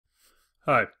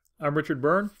Hi, I'm Richard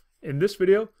Byrne. In this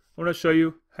video, I want to show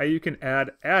you how you can add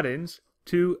add-ins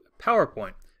to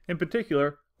PowerPoint. In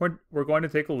particular, we're going to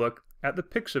take a look at the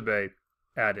Pixabay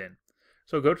add-in.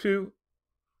 So go to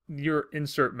your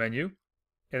Insert menu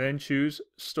and then choose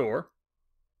Store.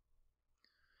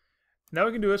 Now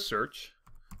we can do a search.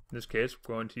 In this case,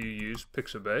 we're going to use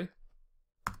Pixabay.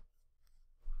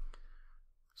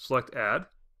 Select Add.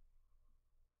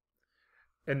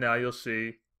 And now you'll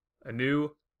see a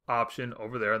new option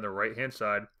over there on the right hand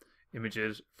side,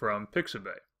 images from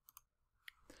Pixabay.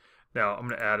 Now I'm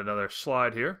going to add another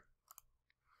slide here,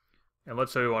 and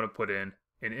let's say we want to put in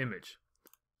an image.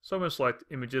 So I'm going to select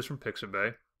images from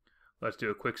Pixabay. Let's do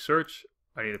a quick search.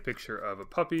 I need a picture of a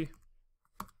puppy.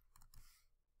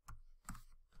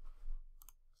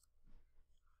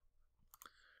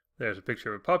 There's a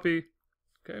picture of a puppy.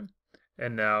 Okay,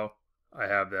 and now I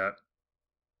have that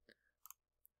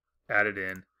added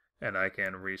in, and I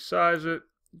can resize it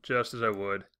just as I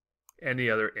would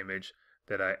any other image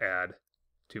that I add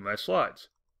to my slides.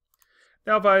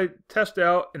 Now if I test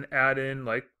out an add-in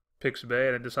like Pixabay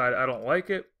and I decide I don't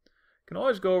like it, I can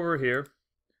always go over here,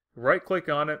 right click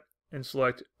on it and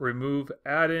select Remove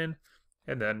Add-in,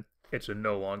 and then it's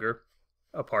no longer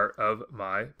a part of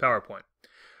my PowerPoint.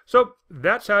 So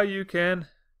that's how you can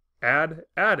add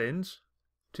add-ins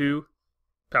to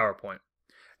PowerPoint.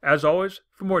 As always,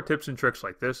 for more tips and tricks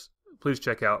like this, please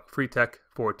check out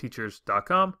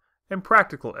freetechforteachers.com and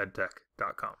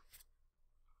practicaledtech.com.